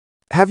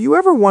Have you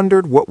ever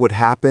wondered what would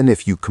happen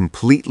if you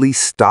completely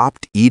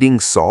stopped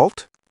eating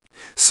salt?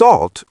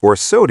 Salt, or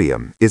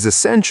sodium, is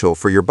essential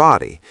for your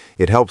body.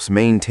 It helps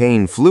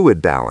maintain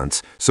fluid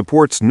balance,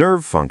 supports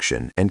nerve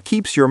function, and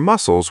keeps your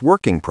muscles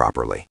working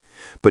properly.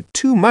 But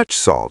too much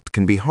salt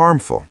can be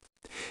harmful.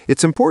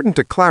 It's important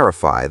to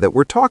clarify that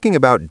we're talking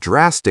about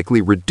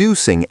drastically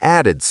reducing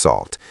added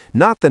salt,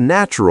 not the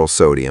natural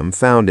sodium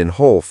found in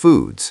whole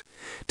foods.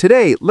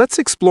 Today, let's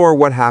explore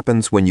what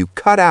happens when you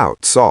cut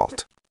out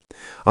salt.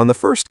 On the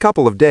first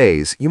couple of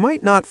days, you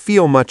might not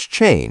feel much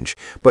change,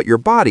 but your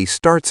body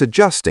starts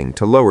adjusting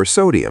to lower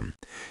sodium.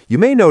 You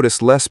may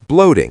notice less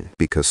bloating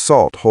because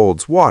salt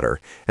holds water,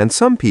 and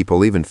some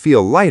people even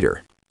feel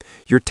lighter.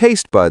 Your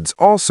taste buds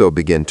also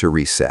begin to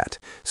reset,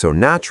 so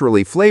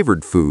naturally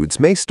flavored foods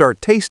may start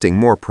tasting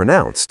more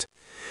pronounced.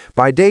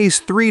 By days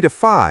 3 to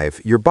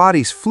 5, your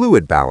body's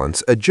fluid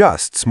balance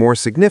adjusts more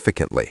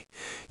significantly.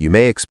 You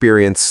may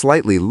experience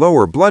slightly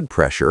lower blood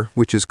pressure,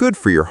 which is good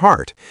for your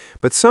heart,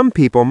 but some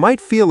people might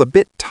feel a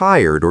bit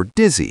tired or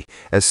dizzy,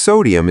 as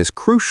sodium is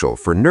crucial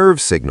for nerve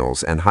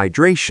signals and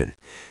hydration.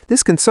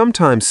 This can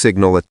sometimes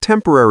signal a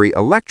temporary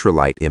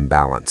electrolyte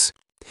imbalance.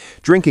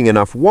 Drinking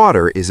enough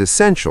water is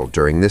essential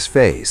during this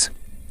phase.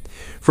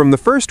 From the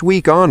first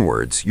week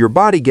onwards, your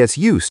body gets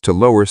used to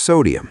lower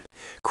sodium.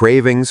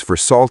 Cravings for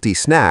salty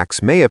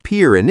snacks may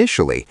appear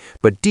initially,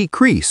 but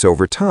decrease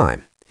over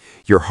time.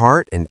 Your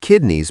heart and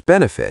kidneys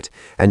benefit,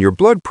 and your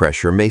blood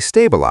pressure may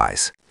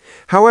stabilize.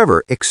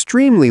 However,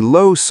 extremely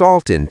low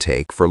salt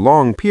intake for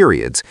long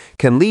periods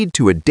can lead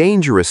to a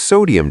dangerous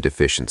sodium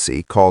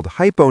deficiency called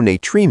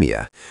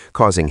hyponatremia,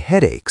 causing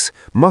headaches,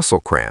 muscle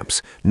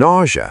cramps,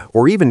 nausea,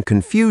 or even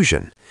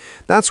confusion.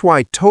 That's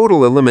why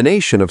total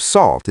elimination of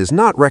salt is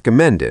not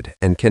recommended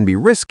and can be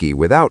risky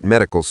without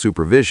medical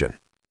supervision.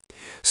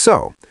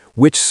 So,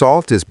 which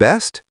salt is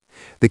best?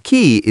 The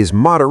key is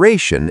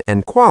moderation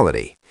and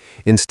quality.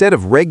 Instead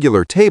of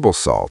regular table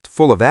salt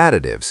full of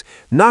additives,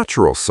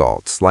 natural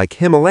salts like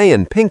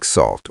Himalayan pink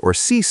salt or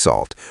sea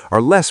salt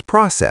are less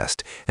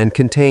processed and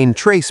contain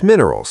trace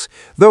minerals,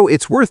 though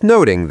it's worth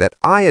noting that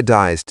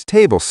iodized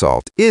table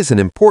salt is an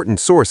important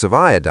source of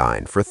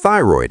iodine for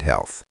thyroid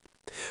health.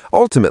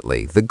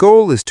 Ultimately, the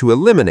goal is to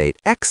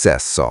eliminate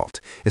excess salt,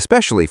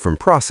 especially from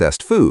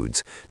processed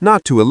foods,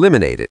 not to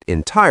eliminate it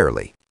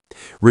entirely.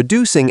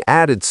 Reducing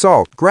added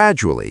salt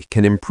gradually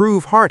can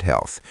improve heart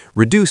health,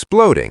 reduce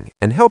bloating,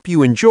 and help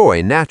you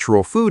enjoy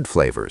natural food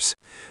flavors.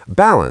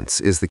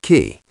 Balance is the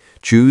key.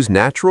 Choose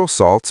natural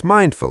salts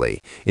mindfully,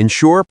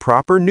 ensure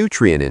proper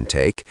nutrient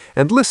intake,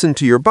 and listen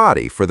to your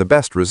body for the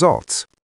best results.